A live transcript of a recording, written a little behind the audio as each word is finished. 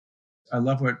I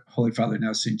love what Holy Father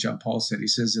now St. John Paul said. He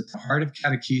says at the heart of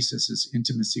catechesis is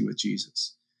intimacy with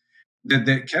Jesus. That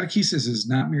catechesis is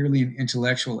not merely an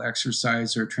intellectual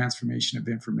exercise or transformation of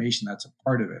information. That's a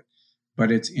part of it, but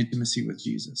it's intimacy with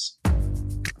Jesus.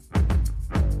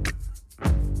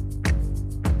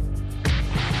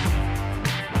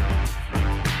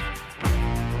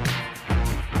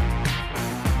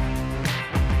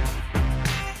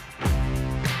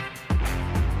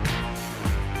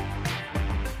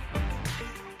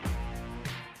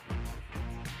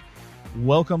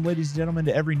 Welcome, ladies and gentlemen,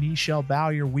 to Every Knee Shall Bow,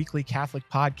 your weekly Catholic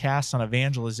podcast on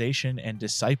evangelization and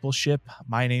discipleship.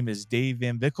 My name is Dave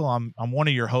Van Vickle. I'm one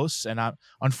of your hosts, and I'm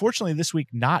unfortunately this week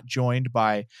not joined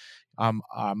by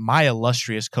my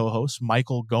illustrious co-host,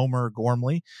 Michael Gomer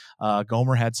Gormley.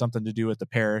 Gomer had something to do at the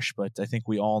parish, but I think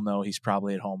we all know he's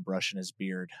probably at home brushing his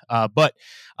beard. But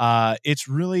it's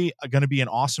really going to be an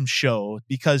awesome show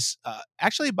because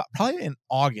actually probably in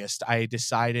August, I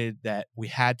decided that we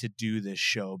had to do this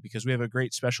show because we have a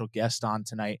great special guest on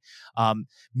tonight.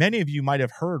 Many of you might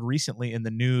have heard recently in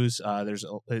the news,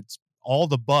 it's all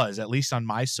the buzz, at least on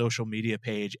my social media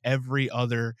page. Every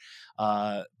other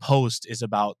post is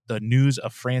about the news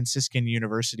of Franciscan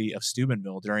University of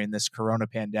Steubenville during this corona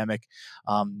pandemic,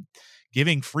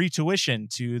 giving free tuition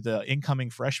to the incoming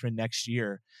freshmen next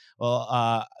year.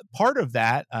 Well, part of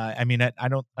that, I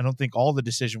don't think all the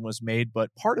decision was made, but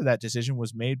part of that decision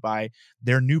was made by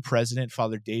their new president,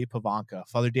 Father Dave Pivonka.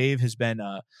 Father Dave has been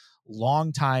a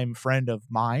longtime friend of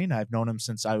mine. I've known him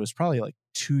since I was probably like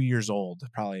 2 years old,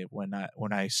 probably when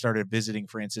I started visiting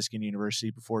Franciscan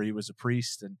University before he was a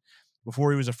priest and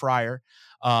before he was a friar.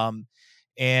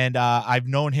 And I've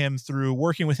known him through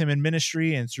working with him in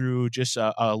ministry and through just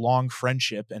a long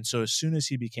friendship. And so as soon as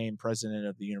he became president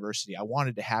of the university, I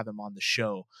wanted to have him on the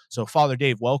show. So Father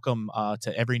Dave, welcome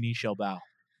to Every Knee Shall Bow.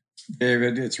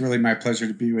 David, it's really my pleasure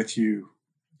to be with you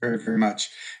very, very much.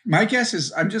 My guess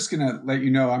is I'm just going to let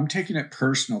you know I'm taking it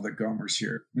personal that Gomer's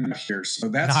here, not here. So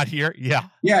that's not here. Yeah.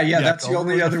 That's the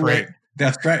only other way.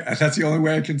 That's right. That's the only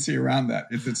way I can see around that.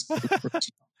 It's personal.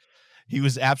 He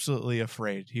was absolutely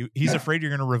afraid. He's afraid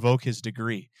you're going to revoke his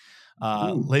degree.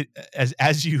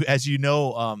 As you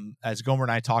know, as Gomer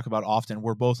and I talk about often,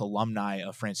 we're both alumni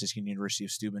of Franciscan University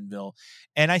of Steubenville,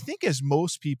 and I think as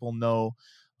most people know,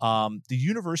 the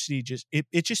university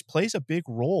just plays a big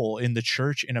role in the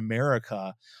church in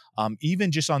America.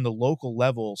 Even just on the local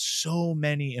level, so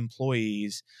many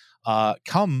employees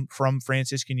come from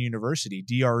Franciscan University,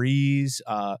 DREs,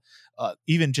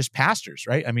 even just pastors,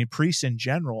 right? I mean, priests in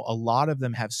general, a lot of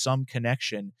them have some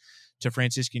connection to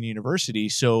Franciscan University.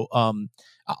 So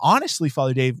honestly,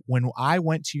 Father Dave, when I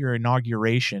went to your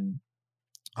inauguration,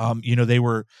 they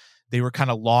were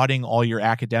kind of lauding all your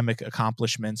academic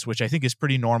accomplishments, which I think is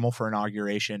pretty normal for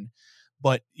inauguration.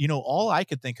 But, all I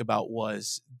could think about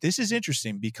was, this is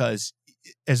interesting because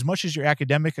as much as your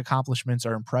academic accomplishments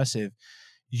are impressive,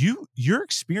 your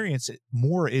experience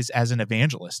more is as an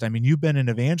evangelist. I mean, you've been an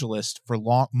evangelist for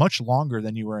much longer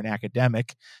than you were an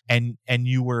academic, and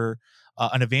you were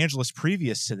an evangelist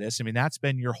previous to this. I mean, that's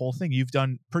been your whole thing. You've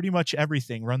done pretty much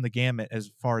everything, run the gamut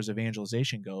as far as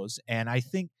evangelization goes. And I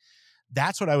think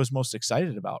that's what I was most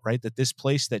excited about, right? That this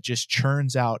place that just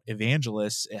churns out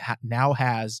evangelists now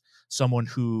has someone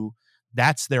who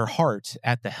that's their heart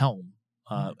at the helm.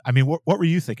 I mean, what were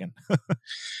you thinking?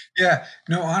 Yeah,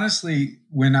 no, honestly,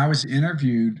 when I was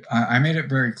interviewed, I made it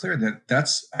very clear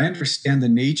that I understand the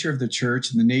nature of the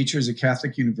church and the nature as a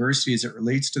Catholic university as it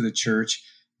relates to the church.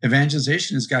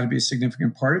 Evangelization has got to be a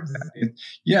significant part of that.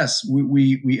 Yes,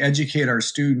 we educate our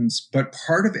students, but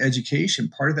part of education,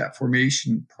 part of that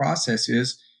formation process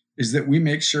is that we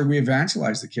make sure we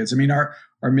evangelize the kids. I mean, our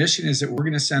mission is that we're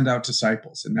going to send out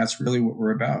disciples, and that's really what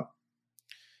we're about.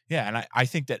 Yeah, and I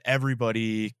think that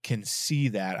everybody can see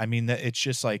that. I mean, it's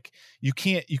just like you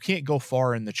can't go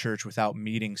far in the church without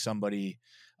meeting somebody,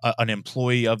 an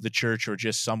employee of the church, or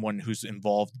just someone who's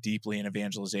involved deeply in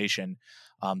evangelization,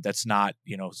 that's not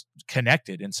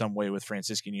connected in some way with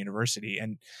Franciscan University,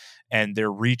 and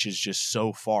their reach is just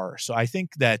so far. So I think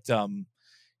that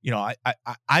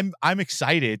I'm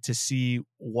excited to see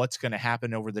what's going to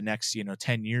happen over the next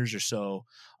 10 years or so,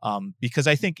 because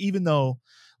I think even though,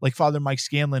 like Father Mike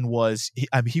Scanlon was,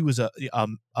 he was a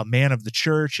man of the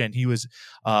church, and he was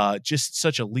just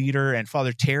such a leader. And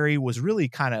Father Terry was really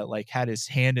kind of like had his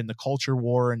hand in the culture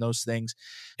war and those things.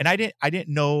 And I didn't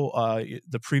know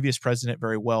the previous president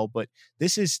very well, but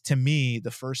this is to me the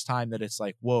first time that it's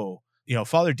like, whoa.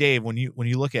 Father Dave, when you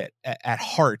look at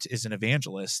heart, is an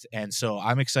evangelist. And so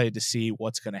I'm excited to see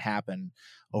what's going to happen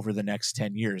over the next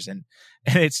 10 years. And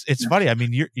it's funny. I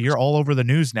mean, you're all over the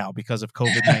news now because of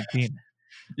COVID-19.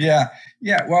 Yeah.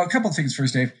 Yeah. Well, a couple of things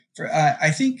first, Dave.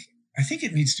 I think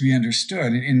it needs to be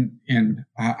understood.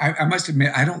 I must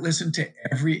admit, I don't listen to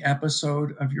every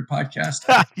episode of your podcast.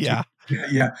 Yeah.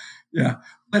 Yeah. Yeah.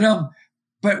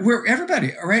 But, we're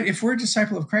everybody, all right. If we're a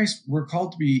disciple of Christ, we're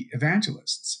called to be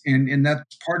evangelists. And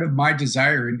that's part of my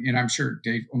desire. And I'm sure,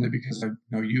 Dave, only because I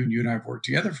know you and I have worked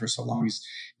together for so long,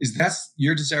 is that's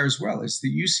your desire as well, is that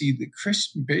you see the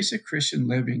basic Christian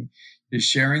living is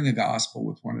sharing the gospel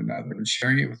with one another and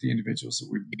sharing it with the individuals that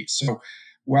we meet. So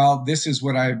while this is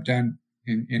what I've done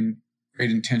in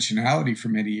great intentionality for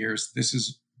many years, this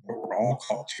is what we're all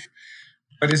called to.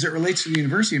 But as it relates to the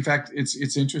university, in fact,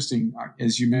 it's interesting,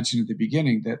 as you mentioned at the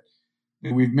beginning, that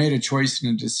we've made a choice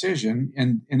and a decision,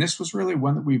 and this was really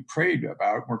one that we prayed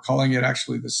about. We're calling it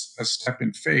actually a step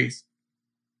in faith,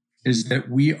 is that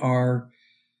we're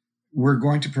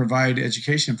going to provide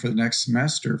education for the next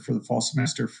semester, for the fall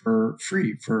semester, for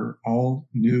free for all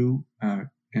new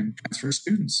and transfer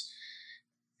students.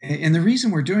 And the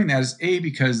reason we're doing that is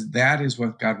because that is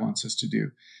what God wants us to do.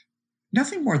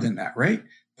 Nothing more than that, right?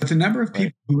 But the number of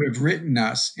people who have written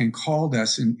us and called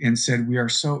us and said, we are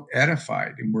so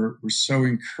edified and we're so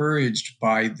encouraged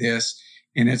by this,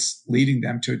 and it's leading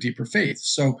them to a deeper faith.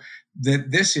 So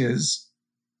that this is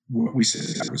what we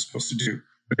said I was supposed to do.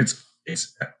 But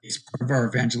it's part of our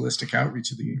evangelistic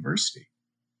outreach of the university.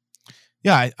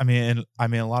 Yeah, I mean,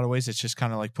 a lot of ways, it's just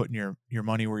kind of like putting your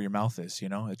money where your mouth is.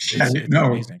 It's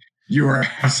amazing. You are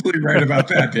absolutely right about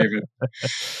that, David.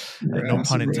 No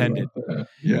pun intended.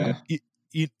 Yeah.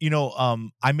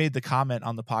 I made the comment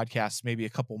on the podcast maybe a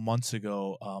couple months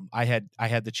ago. I had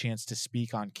the chance to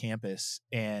speak on campus,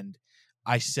 and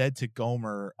I said to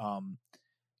Gomer,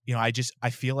 I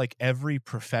feel like every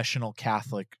professional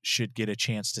Catholic should get a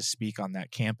chance to speak on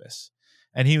that campus.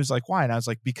 And he was like, why? And I was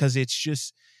like, because it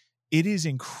is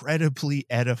incredibly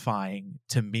edifying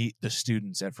to meet the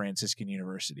students at Franciscan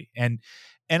University. And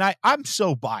I'm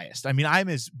so biased. I mean, I'm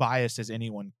as biased as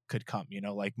anyone could come,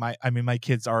 my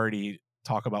kids already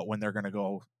talk about when they're going to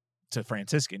go to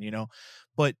Franciscan,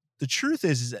 but the truth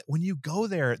is that when you go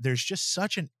there, there's just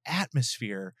such an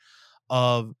atmosphere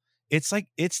of, it's like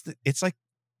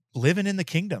living in the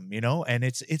kingdom, and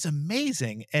it's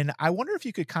amazing. And I wonder if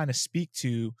you could kind of speak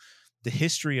to the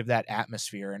history of that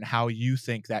atmosphere and how you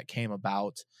think that came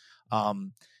about.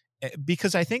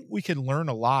 Because I think we can learn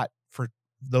a lot for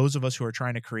those of us who are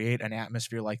trying to create an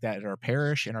atmosphere like that in our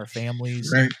parish, in our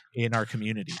families, right, in our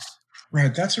communities.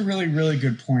 Right. That's a really, really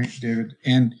good point, David.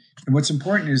 And what's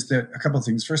important is that a couple of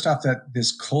things. First off, that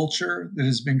this culture that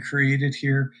has been created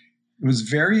here, it was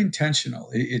very intentional.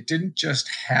 It didn't just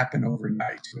happen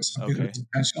overnight. It was something that was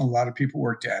intentional. A lot of people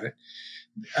worked at it.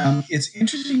 It's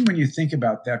interesting when you think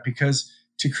about that, because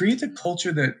to create the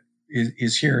culture that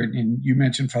is here, and you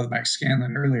mentioned Father Mike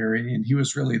Scanlon earlier, and he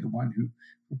was really the one who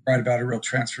brought about a real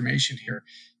transformation here.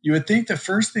 You would think the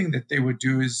first thing that they would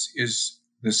do is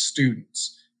the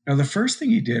students. Now, the first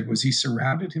thing he did was he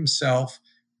surrounded himself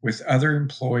with other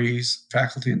employees,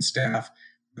 faculty and staff,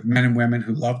 with men and women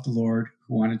who loved the Lord,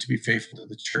 who wanted to be faithful to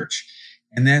the church.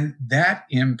 And then that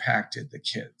impacted the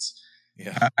kids.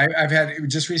 Yeah. I've had,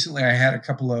 just recently, I had a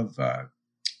couple of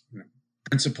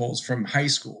principals from high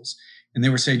schools, and they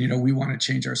were saying, we want to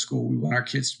change our school. We want our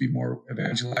kids to be more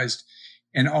evangelized.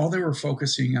 And all they were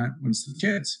focusing on was the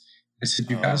kids. I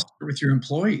said, you got to start with your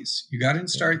employees. You got to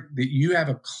start that you have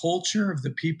a culture of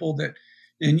the people that,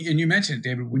 and you mentioned it,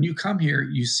 David, when you come here,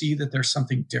 you see that there's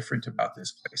something different about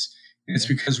this place. And it's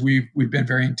because we've been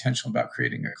very intentional about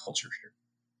creating a culture here.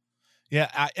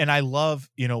 Yeah. And I love,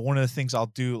 one of the things I'll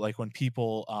do, like when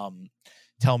people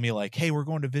tell me like, hey, we're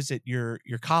going to visit your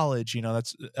college,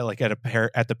 that's like at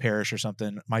the parish or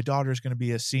something. My daughter's going to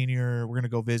be a senior. We're going to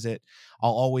go visit.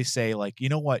 I'll always say like,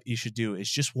 what you should do is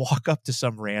just walk up to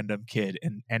some random kid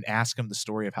and ask them the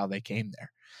story of how they came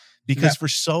there. Because for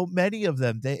so many of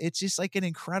them, it's just like an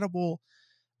incredible,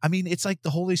 it's like the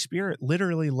Holy Spirit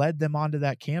literally led them onto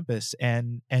that campus,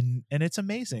 and it's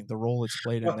amazing the role it's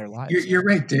played in their lives. You're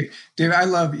right, Dave. Dave, I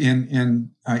love in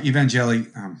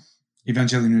Evangelii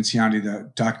Nuntiandi,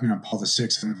 the document on Paul VI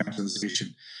and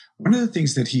evangelization. One of the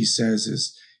things that he says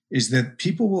is that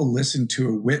people will listen to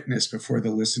a witness before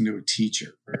they'll listen to a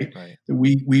teacher, right? That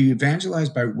we evangelize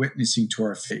by witnessing to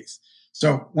our faith.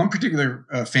 So one particular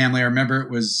family, I remember it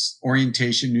was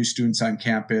orientation, new students on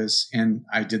campus, and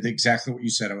I did exactly what you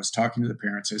said. I was talking to the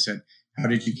parents. I said, how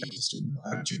did you get to Steubenville?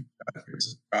 How did you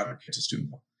get to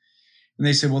Steubenville? And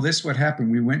they said, well, this is what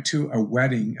happened. We went to a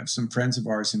wedding of some friends of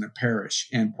ours in a parish,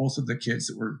 and both of the kids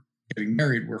that were getting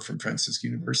married were from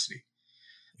Franciscan University.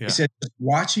 Yeah. They said,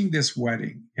 watching this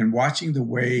wedding and watching the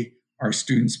way our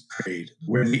students prayed,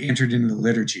 the way they entered into the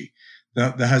liturgy,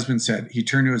 the husband said, he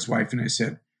turned to his wife and I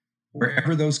said,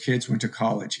 wherever those kids went to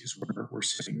college is where we're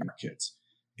sending our kids.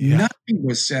 Yeah. Nothing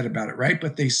was said about it, right?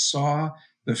 But they saw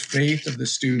the faith of the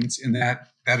students in that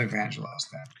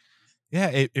evangelized them. Yeah,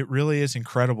 it really is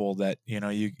incredible that,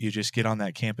 you just get on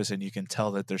that campus and you can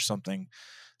tell that there's something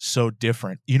so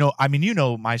different. I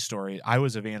mean, my story. I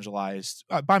was evangelized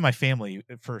by my family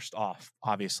first off,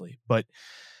 obviously, but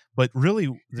really,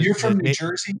 you're from New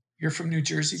Jersey. You're from New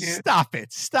Jersey, Dave? Stop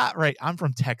it! Stop! Right, I'm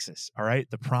from Texas. All right,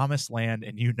 the promised land,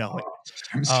 and it.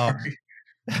 I'm sorry.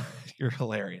 You're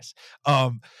hilarious.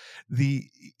 The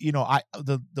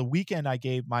weekend I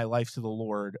gave my life to the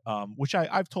Lord, which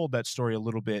I've told that story a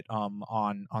little bit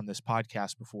on this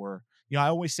podcast before. I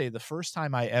always say the first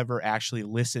time I ever actually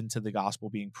listened to the gospel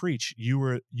being preached, you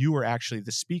were actually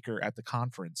the speaker at the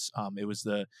conference. It was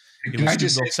that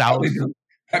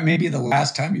may be the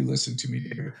last time you listened to me,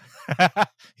 David.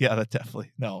 Yeah, that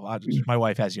definitely. No, my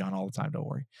wife has you on all the time. Don't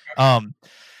worry.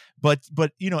 But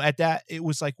at that, it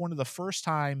was like one of the first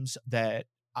times that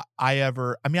I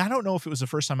don't know if it was the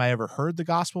first time I ever heard the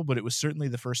gospel, but it was certainly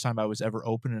the first time I was ever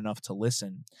open enough to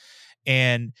listen.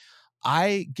 And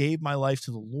I gave my life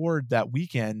to the Lord that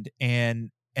weekend, and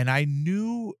I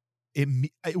knew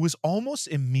it was almost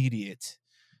immediate.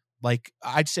 Like,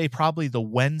 I'd say probably the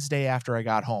Wednesday after I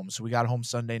got home. So we got home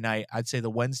Sunday night. I'd say the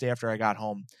Wednesday after I got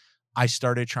home, I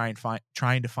started trying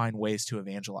to find ways to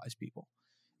evangelize people.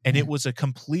 And it was a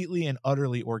completely and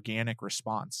utterly organic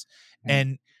response.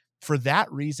 And for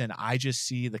that reason, I just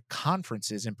see the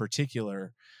conferences in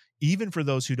particular, even for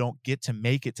those who don't get to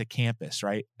make it to campus,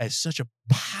 right, as such a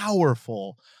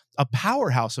powerhouse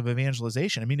of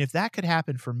evangelization. I mean, if that could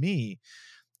happen for me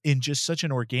in just such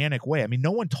an organic way, I mean,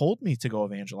 no one told me to go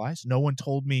evangelize. No one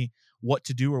told me what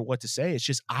to do or what to say. It's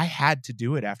just I had to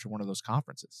do it after one of those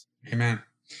conferences. Amen.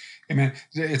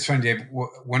 It's funny, Dave.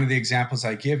 One of the examples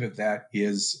I give of that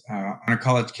is on a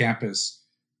college campus,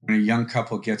 when a young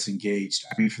couple gets engaged.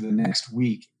 I mean, for the next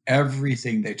week,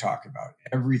 everything they talk about,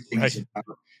 everything is about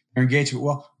their engagement.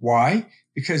 Well, why?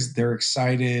 Because they're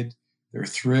excited, they're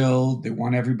thrilled, they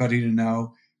want everybody to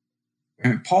know.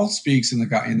 And Paul speaks in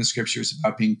the scriptures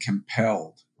about being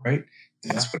compelled, right?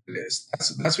 That's what it is.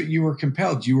 That's what you were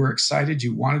compelled. You were excited.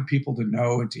 You wanted people to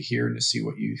know and to hear and to see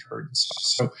what you heard and saw.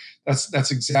 So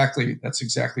that's exactly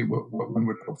what one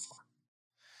would hope for.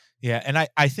 Yeah, and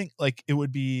I think like it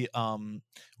would be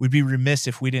we'd be remiss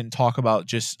if we didn't talk about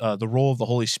just the role of the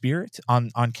Holy Spirit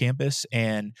on campus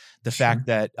and the fact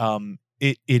that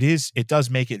it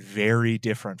does make it very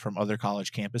different from other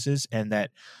college campuses, and that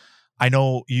I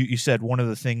know you said one of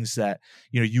the things that,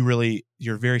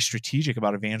 you're very strategic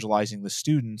about evangelizing the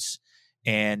students.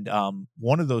 And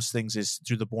one of those things is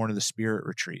through the Born of the Spirit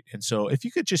retreat. And so if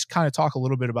you could just kind of talk a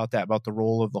little bit about that, about the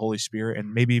role of the Holy Spirit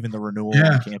and maybe even the renewal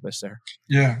on campus there.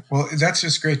 Yeah, well, that's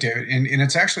just great, David. And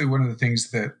it's actually one of the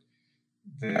things that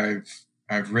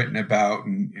I've written about.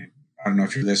 And I don't know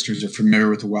if your listeners are familiar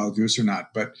with the Wild Goose or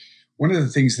not, but one of the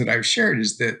things that I've shared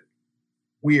is that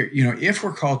we are, if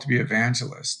we're called to be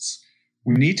evangelists,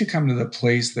 we need to come to the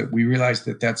place that we realize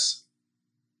that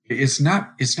it's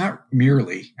not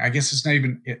merely, I guess it's not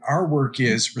even, our work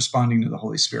is responding to the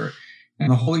Holy Spirit.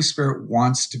 And the Holy Spirit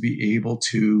wants to be able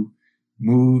to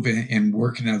move and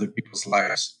work in other people's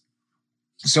lives.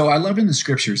 So I love in the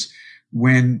scriptures,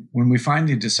 when we find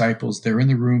the disciples, they're in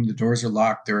the room, the doors are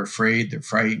locked, they're afraid, they're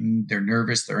frightened, they're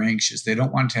nervous, they're anxious. They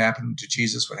don't want to happen to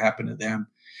Jesus what happened to them.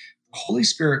 The Holy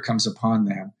Spirit comes upon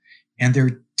them. And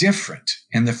they're different.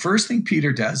 And the first thing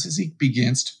Peter does is he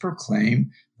begins to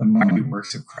proclaim the mighty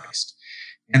works of Christ.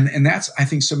 And that's, I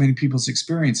think, so many people's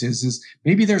experience is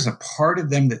maybe there's a part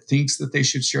of them that thinks that they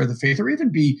should share the faith or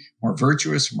even be more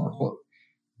virtuous, more holy.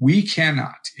 We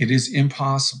cannot. It is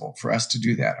impossible for us to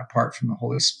do that apart from the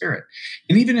Holy Spirit.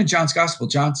 And even in John's gospel,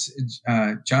 John says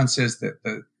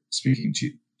that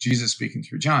Jesus speaking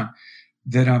through John,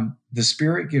 that the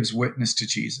Spirit gives witness to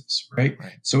Jesus, right?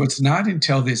 So it's not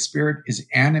until the Spirit is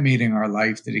animating our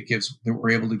life that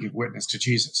we're able to give witness to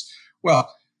Jesus.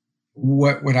 Well,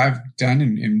 what I've done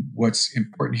and what's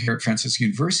important here at Franciscan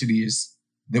University is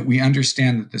that we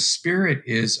understand that the Spirit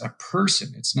is a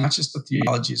person. It's not just a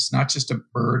theology. It's not just a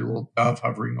bird, a little dove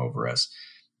hovering over us,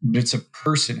 but it's a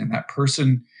person. And that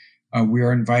person, we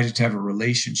are invited to have a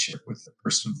relationship with the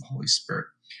person of the Holy Spirit.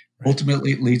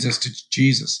 Ultimately, it leads us to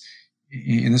Jesus.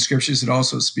 In the scriptures, it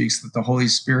also speaks that the Holy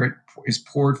Spirit is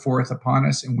poured forth upon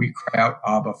us and we cry out,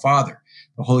 Abba, Father.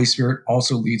 The Holy Spirit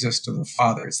also leads us to the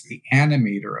Father. It's the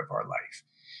animator of our life.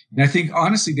 And I think,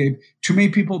 honestly, Dave, too many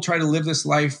people try to live this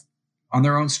life on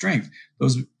their own strength.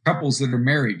 Those couples that are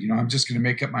married, I'm just going to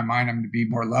make up my mind. I'm going to be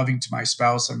more loving to my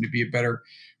spouse. I'm going to be a better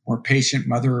more patient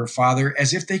mother or father,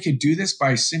 as if they could do this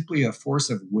by simply a force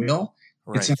of will.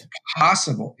 Right. It's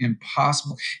impossible.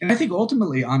 And I think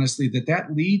ultimately, honestly,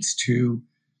 that leads to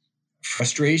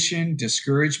frustration,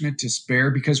 discouragement,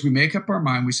 despair, because we make up our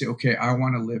mind. We say, okay, I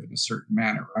want to live in a certain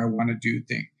manner. I want to do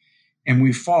things. And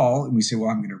we fall and we say, well,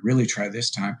 I'm going to really try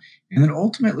this time. And then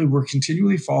ultimately we're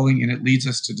continually falling, and it leads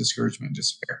us to discouragement and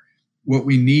despair. What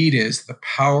we need is the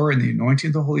power and the anointing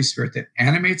of the Holy Spirit that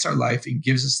animates our life and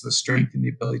gives us the strength and the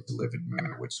ability to live in a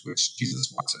manner which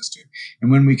Jesus wants us to.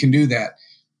 And when we can do that,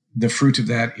 the fruit of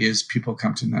that is people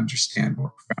come to understand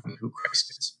more profoundly who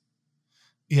Christ is.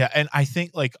 Yeah. And I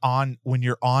think like when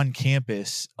you're on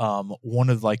campus, one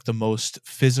of like the most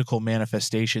physical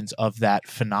manifestations of that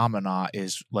phenomena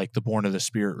is like the Born of the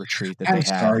Spirit retreat that they have.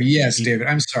 Sorry. Yes, David.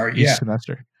 I'm sorry. Each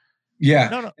semester. Yeah.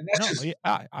 No.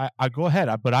 I go ahead.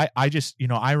 But I just,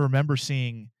 I remember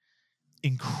seeing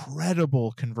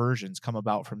incredible conversions come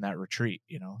about from that retreat,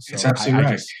 So it's absolutely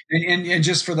right. And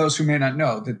just for those who may not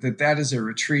know, that is a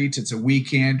retreat, it's a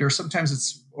weekend, or sometimes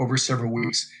it's over several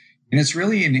weeks. And it's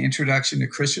really an introduction to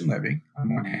Christian living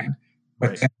on one hand,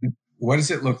 but then what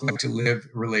does it look like to live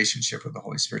a relationship with the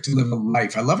Holy Spirit, to live a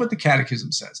life? I love what the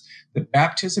Catechism says, that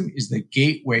baptism is the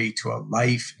gateway to a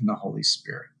life in the Holy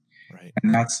Spirit. Right.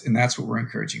 And that's what we're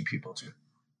encouraging people to.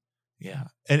 Yeah.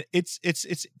 And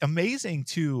it's amazing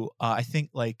too. I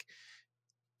think like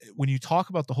when you talk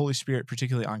about the Holy Spirit,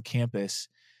 particularly on campus,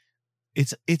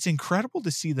 it's incredible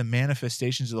to see the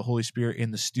manifestations of the Holy Spirit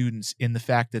in the students, in the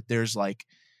fact that there's like,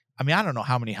 I mean, I don't know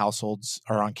how many households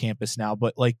are on campus now,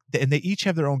 but like, and they each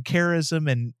have their own charism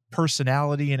and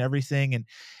personality and everything. And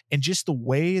just the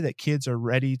way that kids are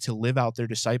ready to live out their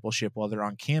discipleship while they're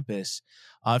on campus.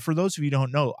 For those of you who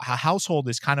don't know, a household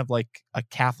is kind of like a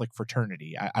Catholic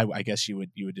fraternity. I guess you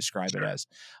would describe it as,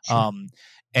 and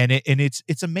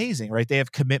it's amazing, right? They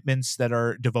have commitments that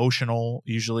are devotional,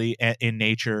 usually in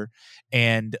nature,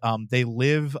 and they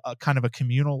live a kind of a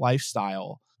communal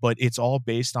lifestyle, but it's all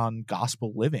based on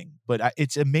gospel living. But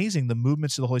it's amazing the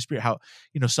movements of the Holy Spirit, how,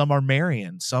 some are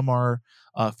Marian, some are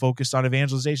focused on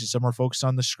evangelization, some are focused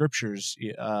on the scriptures.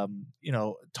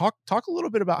 Talk a little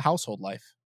bit about household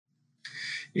life.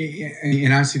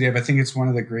 And honestly, Dave, I think it's one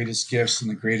of the greatest gifts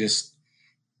and the greatest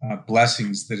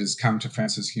blessings that has come to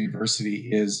Franciscan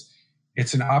University.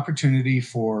 It's an opportunity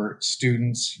for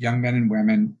students, young men and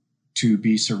women, to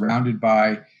be surrounded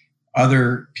by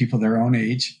other people their own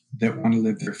age that want to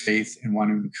live their faith and want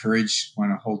to encourage,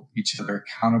 want to hold each other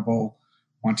accountable,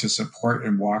 want to support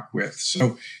and walk with.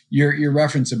 So your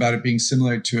reference about it being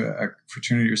similar to a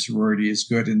fraternity or sorority is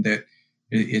good, in that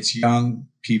it's young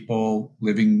people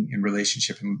living in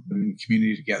relationship and living in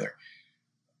community together.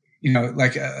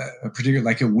 Like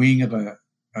like a wing of a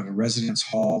residence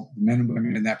hall, men and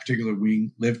women in that particular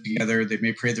wing live together. They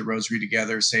may pray the rosary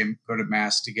together, go to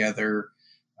mass together,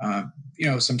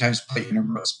 sometimes play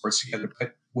intramural sports together.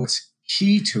 But what's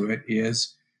key to it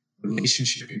is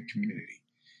relationship and community.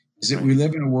 Is that we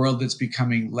live in a world that's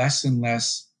becoming less and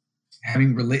less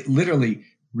having literally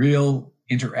real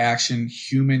interaction,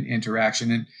 human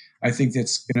interaction. And I think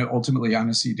that's going to ultimately,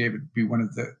 honestly, David, be one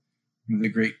of the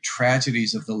great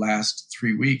tragedies of the last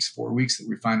 4 weeks that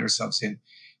we find ourselves in,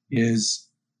 is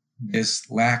this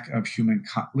lack of human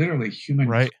contact.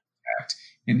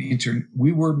 And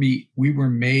we were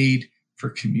made for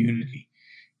community.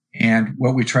 And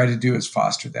what we try to do is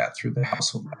foster that through the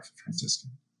household life of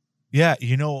Franciscan. Yeah.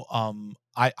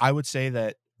 I would say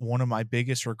that one of my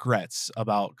biggest regrets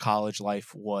about college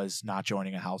life was not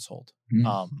joining a household.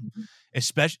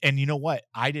 Especially, and you know what?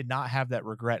 I did not have that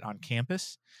regret on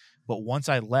campus, but once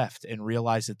I left and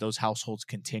realized that those households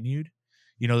continued,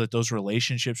 that those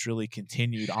relationships really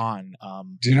continued on.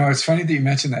 It's funny that you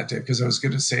mentioned that, Dave, because I was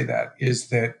going to say that, is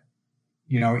that,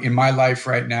 in my life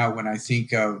right now, when I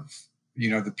think of,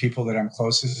 the people that I'm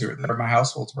closest to, they're my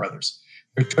household brothers.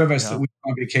 There are two of us that we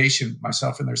go on vacation,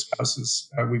 myself and their spouses.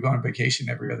 We go on vacation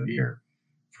every other year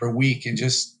for a week and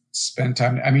just spend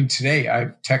time. I mean, today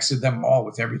I've texted them all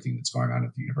with everything that's going on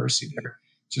at the university. They're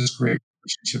just great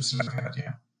relationships that I've had.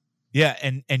 Yeah. Yeah,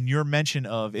 and your mention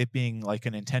of it being like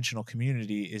an intentional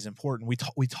community is important.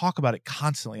 We talk about it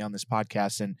constantly on this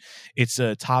podcast, and it's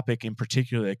a topic in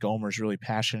particular that Gomer's really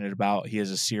passionate about. He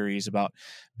has a series about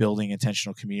building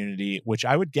intentional community, which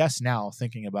I would guess now,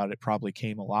 thinking about it, probably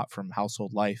came a lot from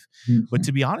household life. Mm-hmm. But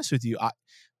to be honest with you,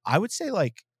 I would say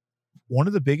like one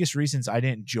of the biggest reasons I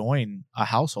didn't join a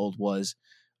household was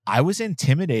I was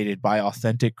intimidated by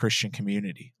authentic Christian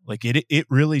community. Like it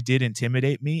really did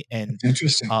intimidate me. And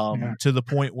interesting. To the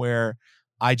point where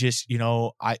I just,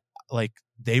 I like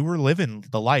they were living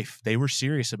the life. They were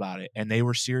serious about it, and they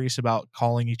were serious about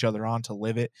calling each other on to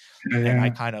live it. Yeah. And I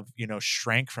kind of,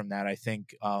 shrank from that. I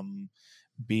think,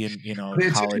 being,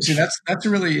 It's college. interesting. That's a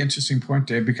really interesting point,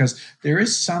 Dave, because there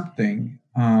is something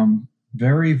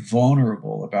very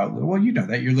vulnerable about, well,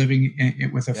 that you're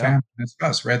living with a family that's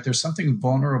us, right? There's something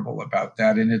vulnerable about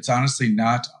that. And it's honestly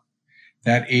not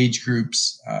that age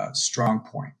group's strong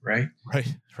point, right?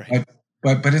 Right.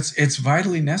 But it's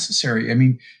vitally necessary. I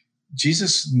mean,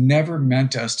 Jesus never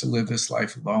meant us to live this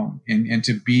life alone and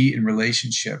to be in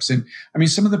relationships. And I mean,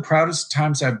 some of the proudest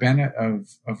times I've been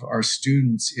of our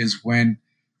students is when,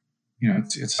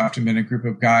 it's often been a group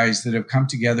of guys that have come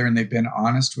together and they've been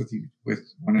honest with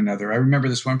one another. I remember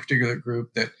this one particular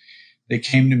group that they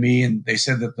came to me and they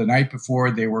said that the night before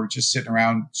they were just sitting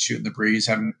around shooting the breeze,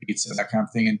 having pizza, that kind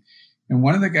of thing. And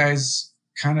one of the guys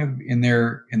kind of in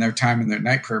their time in their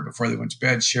night prayer before they went to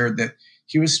bed shared that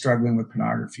he was struggling with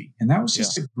pornography. And that was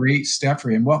just a great step for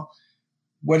him. Well,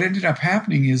 what ended up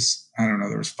happening is, I don't know,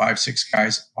 there was 5, 6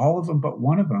 guys, all of them but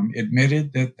one of them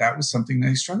admitted that was something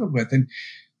they struggled with.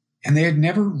 And they had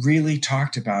never really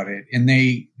talked about it. And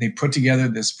they put together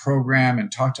this program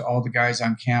and talked to all the guys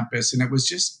on campus. And it was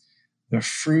just the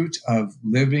fruit of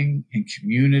living in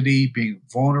community, being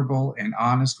vulnerable and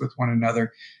honest with one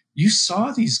another. You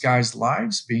saw these guys'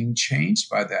 lives being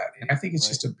changed by that. And I think it's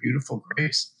just a beautiful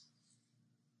grace.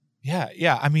 Yeah.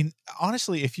 Yeah. I mean,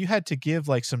 honestly, if you had to give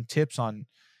like some tips on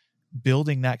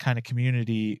building that kind of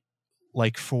community,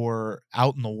 like for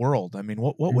out in the world, I mean,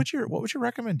 what would your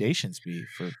recommendations be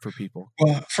for people?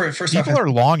 Well, first people are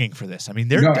longing for this. I mean,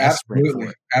 they're desperate for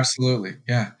it. Absolutely.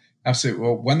 Yeah, absolutely.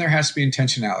 Well, when there has to be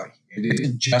intentionality, it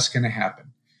isn't just going to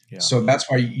happen. Yeah. So that's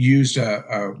why you used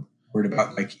a word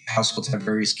about like households have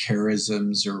various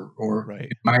charisms or in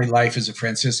my life as a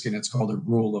Franciscan, it's called a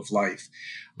rule of life.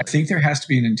 I think there has to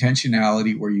be an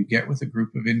intentionality where you get with a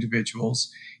group of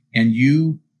individuals and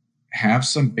you have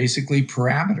some basically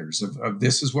parameters of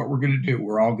this is what we're going to do.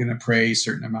 We're all going to pray a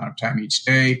certain amount of time each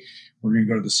day. We're going to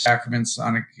go to the sacraments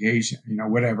on occasion,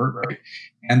 whatever, right?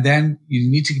 And then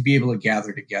you need to be able to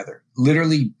gather together,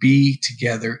 literally be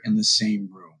together in the same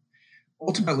room.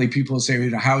 Ultimately, people say,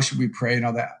 how should we pray and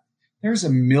all that? There's a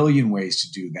million ways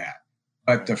to do that.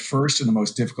 But the first and the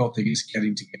most difficult thing is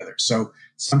getting together. So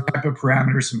some type of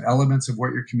parameters, some elements of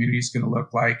what your community is going to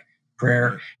look like,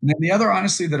 prayer. And then the other,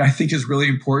 honestly, that I think is really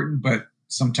important, but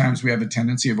sometimes we have a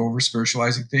tendency of over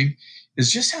spiritualizing thing,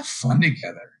 is just have fun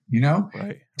together,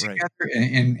 together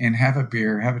and have a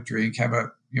beer, have a drink, have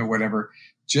a, whatever,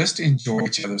 just enjoy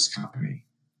each other's company.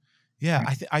 Yeah.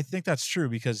 I think that's true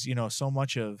because, so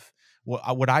much of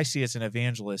what I see as an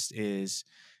evangelist is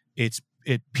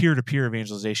peer-to-peer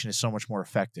evangelization is so much more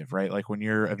effective, right? Like when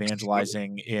you're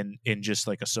evangelizing in just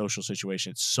like a social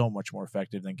situation, it's so much more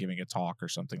effective than giving a talk or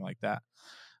something like that.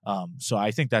 So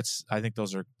I think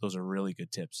those are really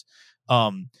good tips.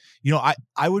 I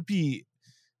would be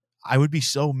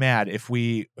so mad if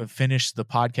we finished the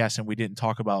podcast and we didn't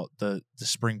talk about the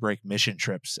spring break mission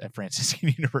trips at Franciscan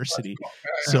University.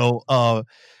 So,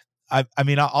 I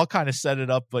mean, I'll kind of set it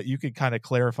up, but you can kind of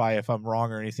clarify if I'm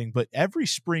wrong or anything. But every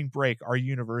spring break, our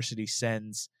university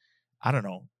sends, I don't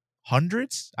know,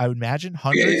 hundreds, I would imagine,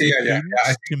 hundreds of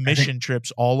students to mission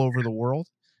trips all over the world.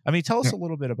 I mean, tell us a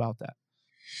little bit about that.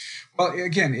 Well,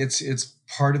 again, it's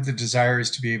part of the desire is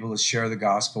to be able to share the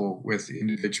gospel with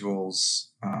individuals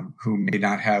who may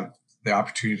not have the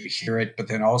opportunity to hear it, but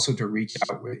then also to reach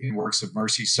out in works of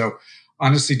mercy. So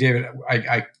honestly, David,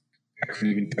 I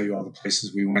couldn't even tell you all the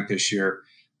places we went this year.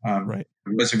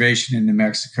 Reservation in New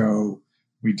Mexico.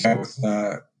 We dealt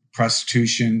with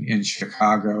prostitution in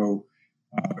Chicago,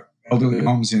 elderly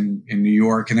homes in New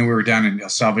York. And then we were down in El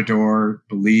Salvador,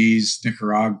 Belize,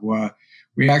 Nicaragua.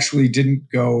 We actually didn't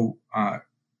go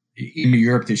into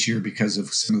Europe this year because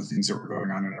of some of the things that were going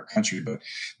on in our country. But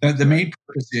the main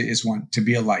purpose is one, to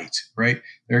be a light, right?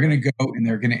 They're going to go and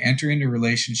they're going to enter into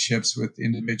relationships with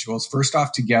individuals, first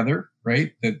off together,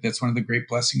 right? That's one of the great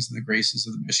blessings and the graces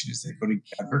of the mission is they go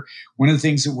together. One of the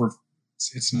things that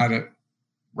it's not a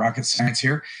rocket science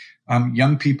here.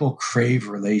 Young people crave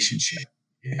relationship.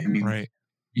 I mean,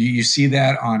 you see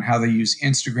that on how they use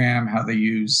Instagram, how they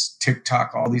use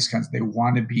TikTok, all these kinds. They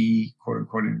want to be, quote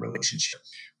unquote, in relationship.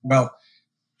 Well,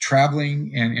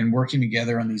 traveling and working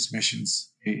together on these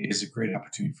missions is a great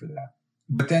opportunity for that.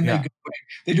 But then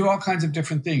they do all kinds of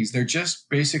different things. They're just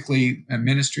basically a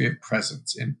ministry of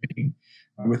presence and being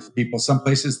with people. Some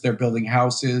places they're building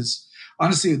houses.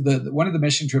 Honestly, one of the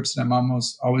mission trips that I'm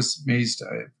almost always amazed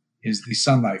is the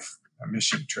Sun Life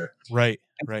mission trip. Right.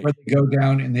 Where they go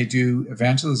down and they do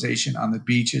evangelization on the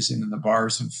beaches and in the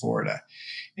bars in Florida.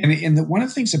 And one of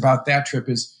the things about that trip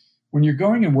is when you're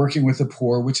going and working with the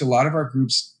poor, which a lot of our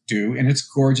groups do, and it's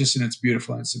gorgeous and it's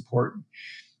beautiful and it's important,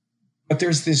 but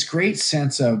there's this great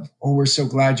sense of, oh, we're so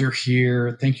glad you're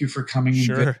here. Thank you for coming and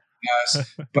visiting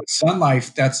us. But Sun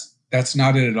Life, that's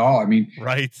not it at all. I mean,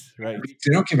 right. They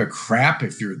don't give a crap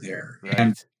if you're there.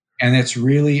 Right. And it's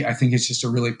really, I think it's just a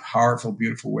really powerful,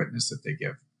 beautiful witness that they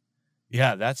give.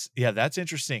 Yeah, that's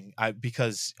interesting.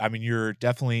 Because I mean, you're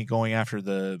definitely going after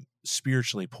the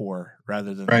spiritually poor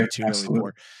rather than the materially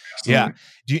poor. Yeah.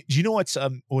 Do you know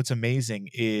what's amazing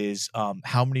is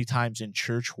how many times in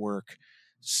church work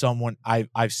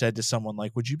I've said to someone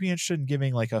like, would you be interested in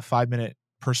giving like a 5-minute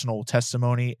personal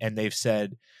testimony? And they've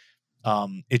said,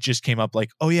 it just came up like,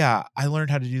 oh yeah, I learned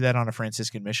how to do that on a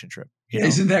Franciscan mission trip.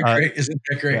 Isn't that great? Isn't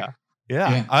that great?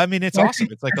 Yeah. I mean, it's awesome.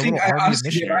 It's like a little army of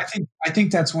missionaries. I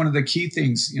think that's one of the key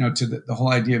things, to the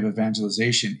whole idea of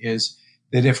evangelization is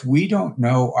that if we don't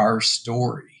know our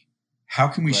story, how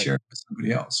can we share it with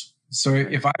somebody else? So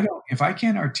if I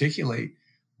can't articulate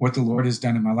what the Lord has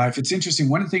done in my life, it's interesting.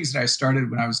 One of the things that I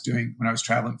started when I was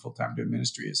traveling full time doing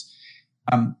ministry is,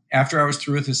 after I was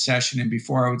through with a session and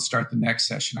before I would start the next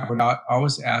session, I would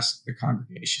always ask the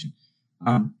congregation,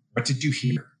 what did you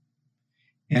hear?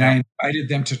 And I invited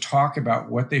them to talk about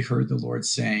what they heard the Lord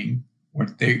saying, what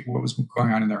was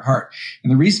going on in their heart.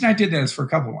 And the reason I did that is for a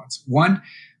couple of ones. One,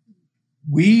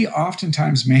 we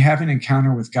oftentimes may have an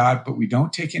encounter with God, but we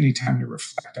don't take any time to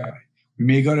reflect on it. We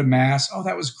may go to mass. Oh,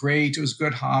 that was great. It was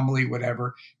good homily,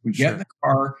 whatever. We get in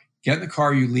the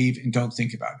car, you leave and don't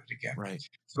think about it again. Right.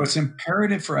 So it's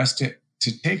imperative for us to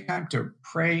take time to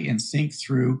pray and think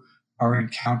through our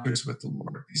encounters with the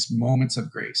Lord, these moments of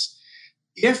grace.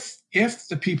 If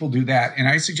the people do that, and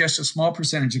I suggest a small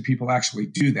percentage of people actually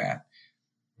do that,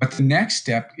 but the next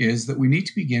step is that we need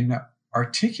to begin to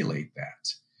articulate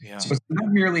that. Yeah. So it's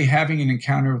not merely having an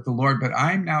encounter with the Lord, but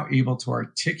I'm now able to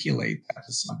articulate that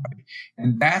to somebody.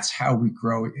 And that's how we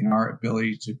grow in our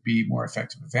ability to be more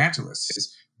effective evangelists.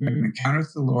 Is we have an encounter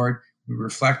with the Lord, we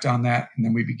reflect on that, and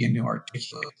then we begin to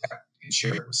articulate that and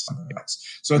share it with somebody else.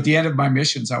 So at the end of my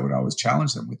missions, I would always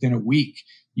challenge them within a week.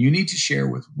 You need to share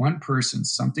with one person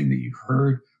something that you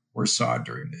heard or saw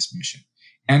during this mission.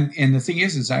 And the thing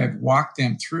is I have walked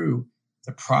them through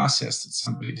the process that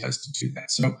somebody does to do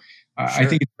that. So I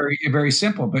think it's very, very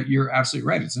simple, but you're absolutely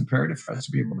right. It's imperative for us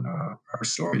to be able to know our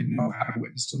story and know how to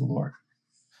witness to the Lord.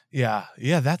 Yeah.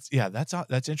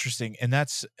 That's interesting. And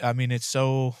that's, I mean, it's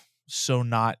so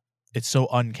not, it's so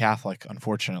un-Catholic,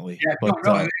 unfortunately. Yeah,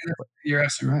 but, you're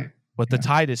absolutely right. But the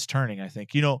tide is turning, I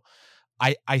think.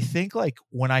 I think like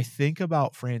when I think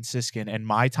about Franciscan and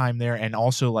my time there, and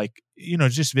also like,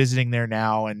 just visiting there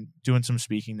now and doing some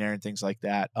speaking there and things like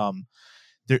that.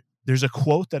 There's a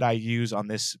quote that I use on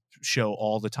this show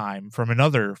all the time from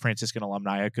another Franciscan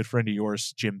alumni, a good friend of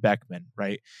yours, Jim Beckman,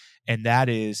 right? And that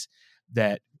is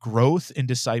that growth in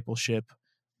discipleship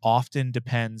often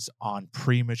depends on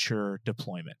premature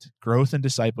deployment. Growth in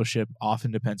discipleship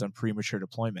often depends on premature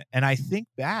deployment. And I think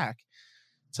back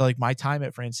to like my time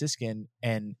at Franciscan,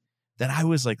 and then I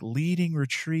was like leading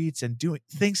retreats and doing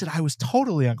things that I was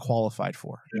totally unqualified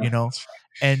for,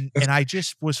 and I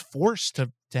just was forced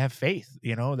to have faith,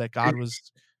 that God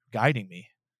was guiding me.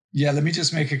 Yeah. Let me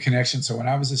just make a connection. So when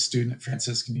I was a student at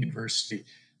Franciscan University,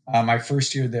 my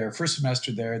first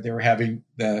semester there, they were having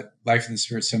the Life in the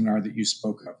Spirit seminar that you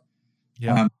spoke of.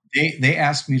 Yeah. They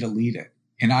asked me to lead it.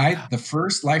 And the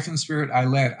first Life in the Spirit I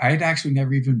led, I had actually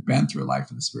never even been through a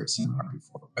Life in the Spirit seminar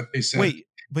before. But they said, wait,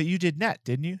 but you did NET,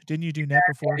 didn't you? Didn't you do NET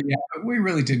before? Yeah, but we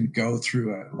really didn't go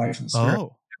through a Life in the Spirit.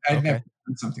 Oh, I'd never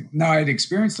done something. No, I'd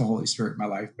experienced the Holy Spirit in my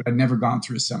life, but I'd never gone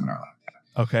through a seminar like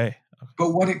that. Okay.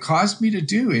 But what it caused me to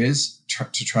do is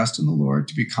to trust in the Lord,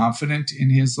 to be confident in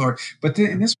His Lord. But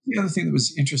and this was the other thing that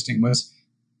was interesting was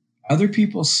other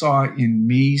people saw in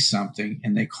me something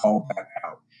and they called that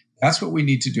out. That's what we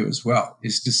need to do as well,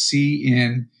 is to see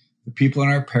in the people in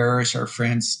our parish, our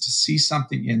friends, to see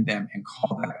something in them and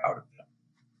call that out of them.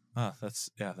 Oh,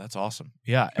 that's awesome.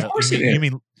 Yeah. Of course you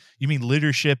mean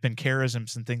leadership and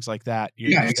charisms and things like that.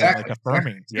 Exactly. Like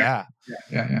affirming. Yeah.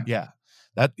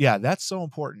 That's so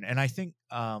important. And I think,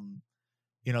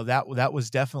 that was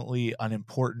definitely an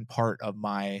important part of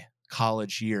my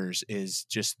college years, is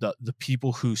just the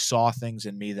people who saw things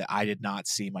in me that I did not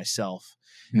see myself,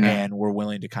 and were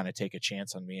willing to kind of take a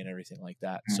chance on me and everything like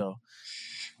that. Yeah. So,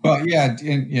 well,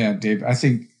 Dave, I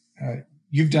think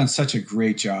you've done such a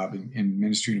great job in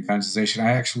ministry and evangelization.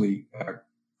 I actually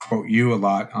quote you a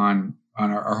lot on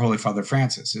our Holy Father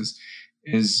Francis.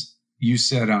 Is you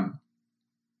said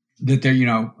that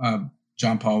there,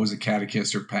 John Paul was a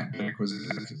catechist, or Benedict was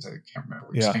I can't remember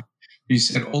what he said. You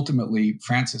said ultimately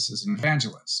Francis is an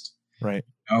evangelist. Right.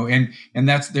 Oh, and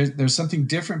that's there's something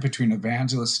different between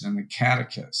evangelist and a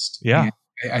catechist. Yeah.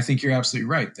 And I think you're absolutely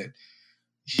right that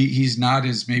he's not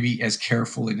as maybe as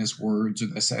careful in his words or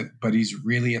this, but he's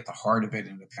really at the heart of it,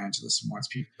 an evangelist, and wants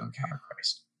people to encounter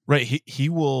Christ. Right. He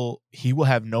will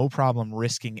have no problem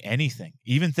risking anything,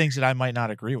 even things that I might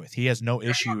not agree with. He has no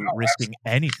issue risking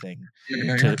anything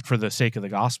for the sake of the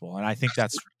gospel. And I think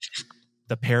that's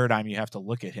the paradigm you have to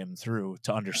look at him through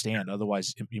to understand.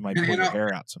 Otherwise, you might pull your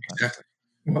hair out sometimes. Exactly.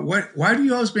 Why do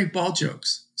you always make ball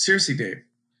jokes? Seriously, Dave.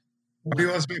 Why do you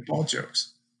always make ball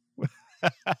jokes?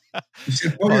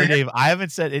 Sorry, Dave, I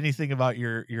haven't said anything about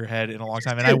your head in a long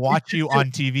time, and I watch you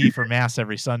on TV for Mass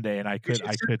every Sunday, and I could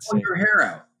say your hair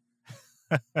out.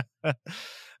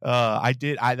 I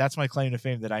did. That's my claim to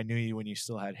fame, that I knew you when you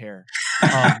still had hair.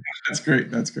 That's great.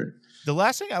 That's great. The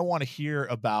last thing I want to hear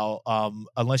about,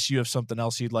 unless you have something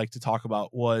else you'd like to talk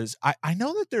about, was I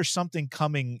know that there's something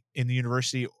coming in the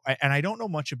university, and I don't know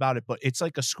much about it, but it's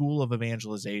like a school of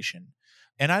evangelization.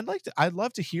 And I'd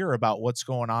love to hear about what's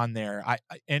going on there.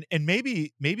 And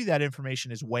maybe that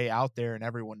information is way out there and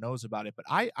everyone knows about it, but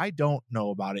I don't know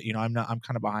about it. I'm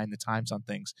kind of behind the times on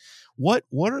things. What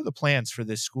are the plans for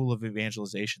this school of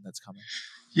evangelization that's coming?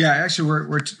 Yeah,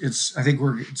 actually it's going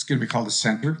to be called a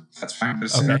center. That's fine.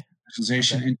 But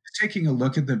evangelization, and taking a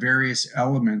look at the various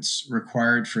elements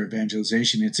required for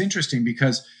evangelization. It's interesting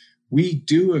because we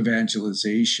do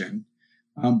evangelization,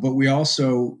 but we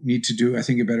also need to do, I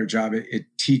think, a better job at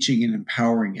teaching and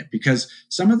empowering it, because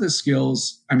some of the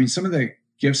skills, some of the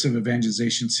gifts of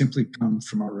evangelization simply come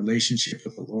from our relationship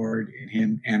with the Lord and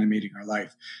Him animating our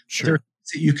life. Sure. There are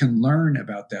things that you can learn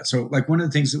about that. So like one of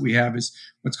the things that we have is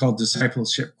what's called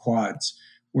discipleship quads,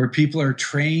 where people are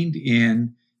trained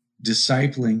in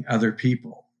discipling other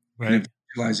people, right, and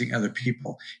evangelizing other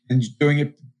people, and doing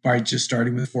it by just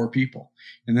starting with 4 people.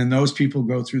 And then those people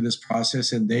go through this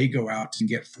process and they go out and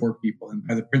get 4 people. And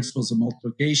by the principles of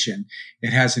multiplication, it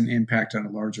has an impact on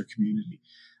a larger community.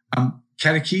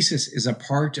 Catechesis is a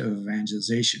part of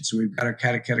evangelization. So we've got our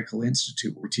Catechetical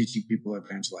Institute, where we're teaching people to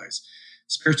evangelize.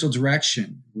 Spiritual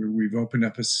direction, where we've opened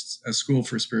up a school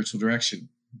for spiritual direction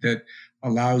that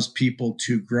allows people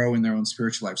to grow in their own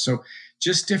spiritual life. So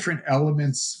just different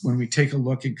elements, when we take a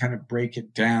look and kind of break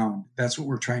it down, that's what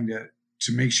we're trying to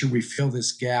make sure we fill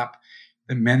this gap,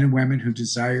 that men and women who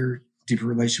desire deeper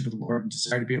relationship with the Lord and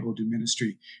desire to be able to do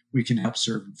ministry, we can help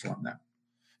serve and form them.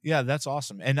 Yeah, that's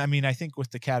awesome. And I think with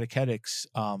the catechetics,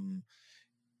 I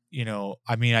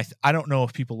don't know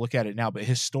if people look at it now, but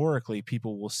historically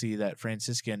people will see that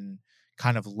Franciscan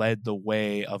kind of led the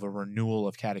way of a renewal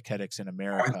of catechetics in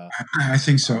America. I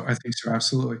think so.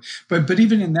 Absolutely. But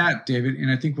even in that, David,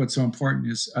 and I think what's so important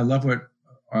is, I love what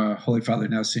Holy Father,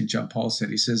 now St. John Paul, said.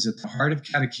 He says that the heart of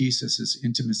catechesis is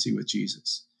intimacy with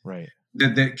Jesus. Right.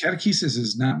 That catechesis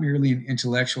is not merely an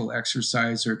intellectual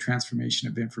exercise or transformation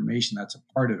of information. That's a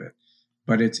part of it,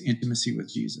 but it's intimacy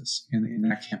with Jesus, and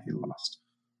that can't be lost.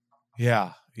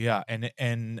 Yeah.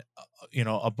 And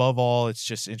above all, it's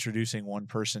just introducing one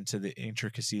person to the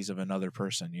intricacies of another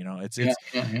person. And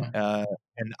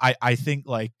I think,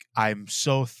 like, I'm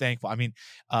so thankful.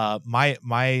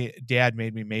 My dad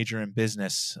made me major in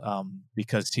business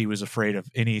because he was afraid of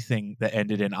anything that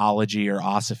ended in ology or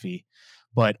osophy.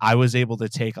 But I was able to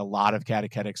take a lot of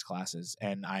catechetics classes,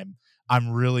 and I'm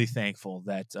really thankful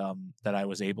that I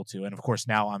was able to. And of course,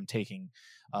 now I'm taking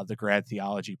the grad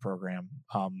theology program,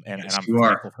 and I'm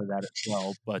thankful for that as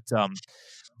well.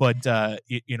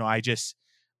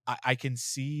 I can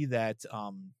see that.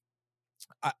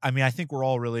 I think we're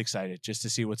all really excited just to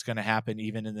see what's going to happen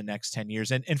even in the next 10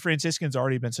 years. And Franciscan's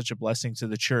already been such a blessing to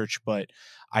the church, but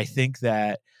I think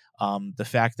that the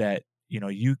fact that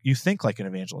you think like an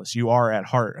evangelist, you are at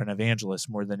heart an evangelist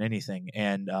more than anything,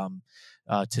 and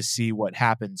to see what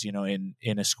happens,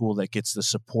 in a school that gets the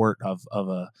support of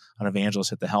an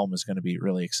evangelist at the helm is going to be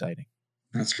really exciting.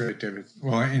 That's great, David.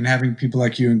 Well, and having people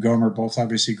like you and Gomer, both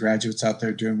obviously graduates out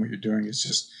there doing what you're doing, is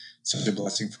just such a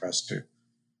blessing for us too.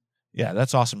 Yeah,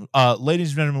 that's awesome.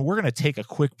 Ladies and gentlemen, we're going to take a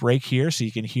quick break here so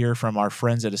you can hear from our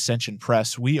friends at Ascension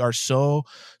Press. We are so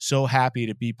happy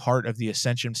to be part of the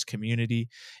Ascensions community.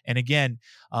 And again,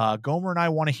 Gomer and I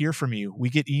want to hear from you. We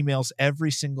get emails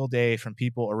every single day from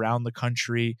people around the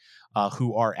country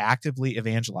who are actively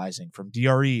evangelizing, from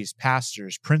DREs,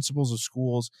 pastors, principals of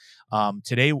schools.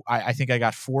 Today, I think I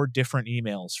got 4 different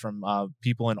emails from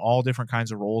people in all different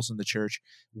kinds of roles in the church.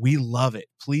 We love it.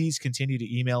 Please continue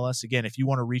to email us. Again, if you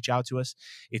want to reach out to us,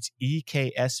 it's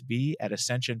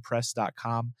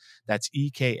EKSB@ascensionpress.com. That's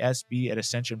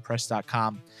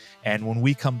EKSB@ascensionpress.com. And when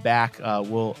we come back,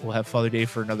 we'll have Father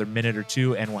Dave for another minute or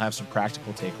two, and we'll have some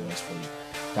practical takeaways for you.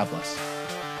 God bless.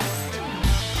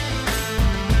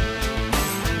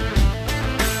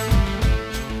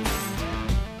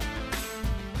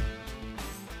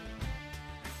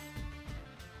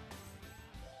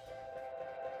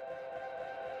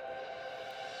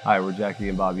 Hi, we're Jackie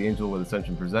and Bobby Angel with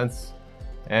Ascension Presents,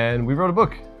 and we wrote a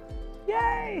book.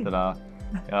 Yay!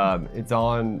 Ta-da. It's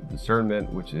on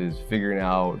discernment, which is figuring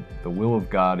out the will of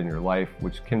God in your life,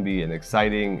 which can be an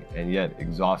exciting and yet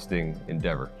exhausting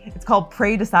endeavor. It's called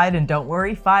Pray, Decide, and Don't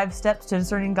Worry, 5 Steps to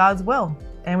Discerning God's Will.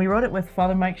 And we wrote it with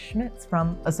Father Mike Schmitz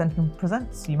from Ascension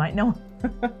Presents. You might know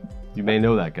him. You may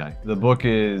know that guy. The book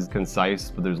is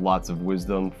concise, but there's lots of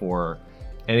wisdom for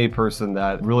any person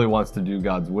that really wants to do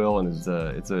God's will, and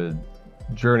it's a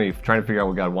journey trying to figure out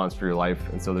what God wants for your life.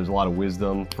 And so there's a lot of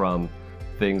wisdom from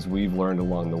things we've learned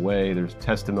along the way. There's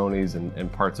testimonies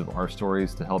and parts of our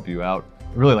stories to help you out.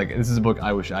 Really, this is a book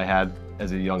I wish I had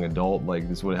as a young adult.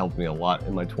 This would have helped me a lot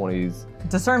in my 20s.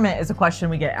 Discernment is a question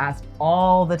we get asked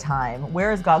all the time.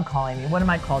 Where is God calling me? What am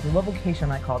I called to? What vocation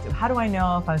am I called to? How do I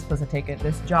know if I'm supposed to take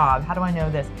this job? How do I know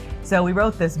this? So we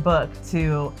wrote this book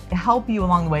to help you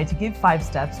along the way, to give 5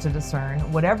 steps to discern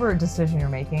whatever decision you're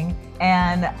making,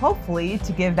 and hopefully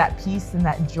to give that peace and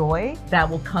that joy that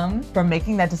will come from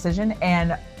making that decision.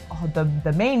 And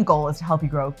the main goal is to help you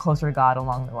grow closer to God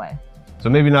along the way. So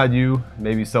maybe not you,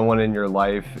 maybe someone in your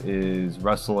life is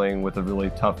wrestling with a really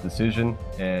tough decision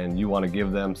and you want to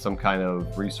give them some kind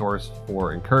of resource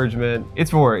for encouragement.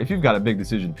 It's for if you've got a big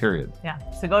decision, period. Yeah,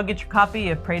 so go get your copy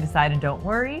of Pray, Decide, and Don't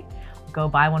Worry. Go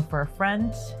buy one for a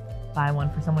friend, buy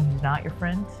one for someone who's not your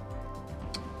friend.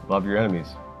 Love your enemies.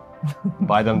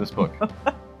 Buy them this book.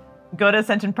 Go to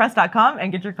ascensionpress.com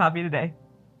and get your copy today.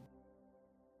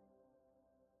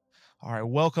 All right,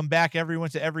 welcome back, everyone,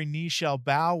 to Every Knee Shall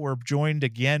Bow. We're joined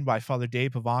again by Father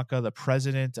Dave Pivonka, the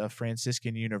president of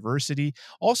Franciscan University,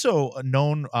 also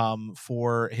known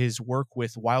for his work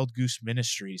with Wild Goose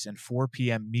Ministries and 4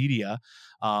 p.m. Media.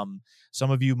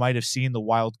 Some of you might have seen the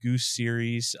Wild Goose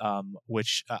series,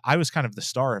 which I was kind of the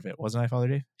star of it, wasn't I, Father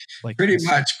Dave? Pretty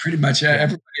much. Yeah.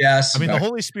 Everybody asks. I mean, the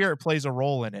Holy Spirit plays a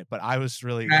role in it, but I was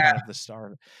really kind of the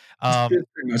star of it.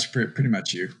 Pretty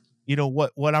much you. You know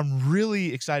what I'm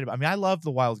really excited about. I mean, I love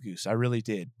the Wild Goose, I really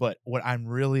did. But what I'm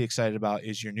really excited about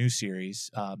is your new series,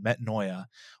 Metanoia,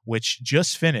 which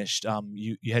just finished.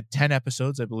 You had 10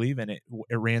 episodes, I believe, and it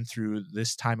ran through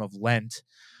this time of Lent.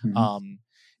 Mm-hmm.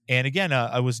 And again,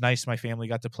 it was nice. My family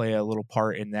got to play a little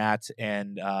part in that,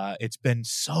 and it's been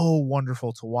so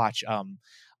wonderful to watch.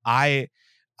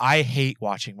 I hate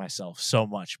watching myself so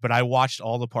much, but I watched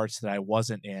all the parts that I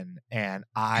wasn't in, and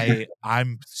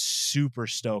I'm super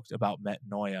stoked about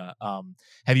Metanoia.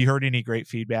 Have you heard any great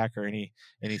feedback or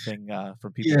anything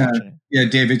from people watching it? Yeah,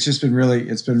 Dave, it's been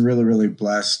really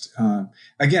blessed.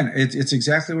 Again, it's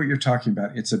exactly what you're talking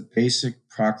about. It's a basic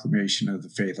proclamation of the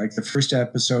faith. Like the first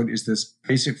episode is this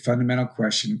basic fundamental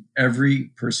question every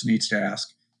person needs to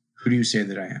ask: who do you say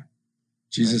that I am?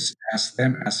 Jesus asks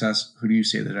us, who do you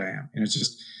say that I am? And it's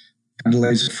just kind of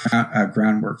lays a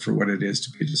groundwork for what it is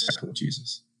to be a disciple of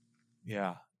Jesus.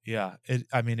 Yeah.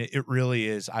 It really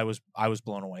is. I was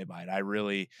blown away by it. I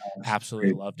really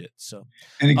absolutely loved it. So,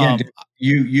 and again,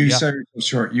 you said it so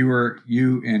short.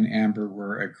 You and Amber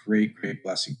were a great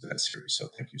blessing to that series. So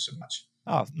thank you so much.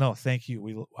 Oh, no, thank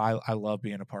you. I love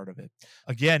being a part of it.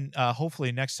 Again,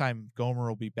 hopefully next time Gomer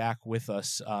will be back with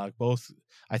us.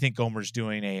 I think Gomer's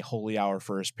doing a holy hour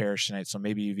for his parish tonight, so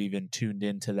maybe you've even tuned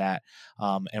into that.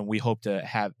 And we hope to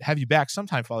have you back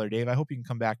sometime, Father Dave. I hope you can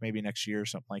come back maybe next year or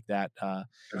something like that,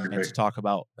 and to talk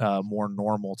about more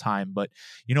normal time. But,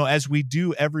 as we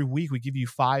do every week, we give you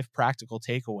 5 practical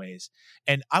takeaways.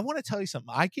 And I want to tell you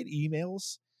something. I get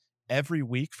emails every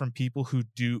week from people who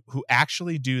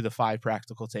actually do the 5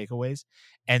 practical takeaways,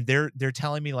 and they're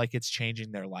telling me like it's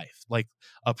changing their life. Like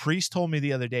a priest told me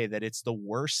the other day that it's the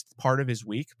worst part of his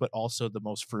week, but also the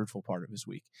most fruitful part of his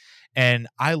week. And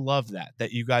I love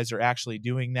that you guys are actually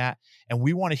doing that. And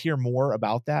we want to hear more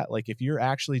about that. Like if you're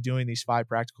actually doing these 5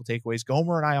 practical takeaways,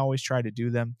 Gomer and I always try to do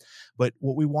them. But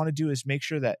what we want to do is make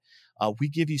sure that we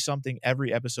give you something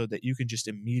every episode that you can just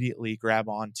immediately grab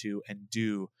onto and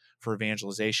do for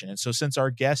evangelization. And so since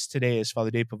our guest today is Father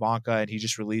Dave Pivonka, and he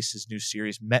just released his new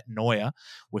series, Metanoia,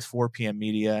 with 4 p.m.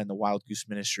 Media and the Wild Goose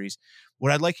Ministries,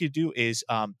 what I'd like you to do is,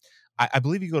 I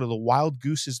believe you go to the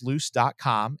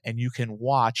wildgoosesloose.com and you can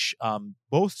watch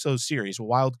both those series,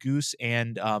 Wild Goose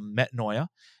and Metanoia,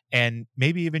 and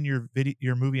maybe even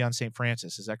your movie on St.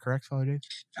 Francis. Is that correct, Father Dave?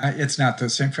 It's not. The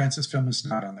St. Francis film is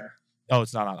not on there. Oh,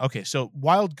 it's not on. Okay, so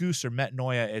Wild Goose or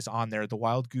Metanoia is on there,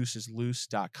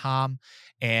 thewildgoosesloose.com,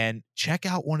 and check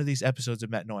out one of these episodes of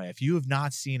Metanoia. If you have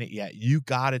not seen it yet, you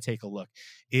got to take a look.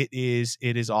 It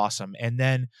is awesome. And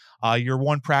then your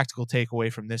one practical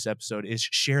takeaway from this episode is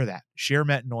share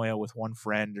Metanoia with one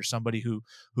friend or somebody who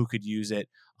could use it.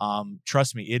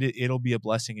 Trust me, it'll be a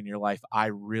blessing in your life. I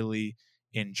really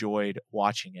enjoyed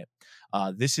watching it.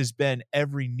 This has been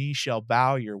Every Knee Shall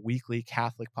Bow, your weekly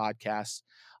Catholic podcast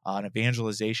on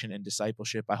evangelization and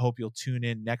discipleship. I hope you'll tune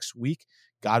in next week.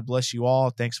 God bless you all.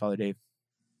 Thanks, Father Dave.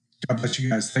 God bless you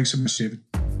guys. Thanks so much, David.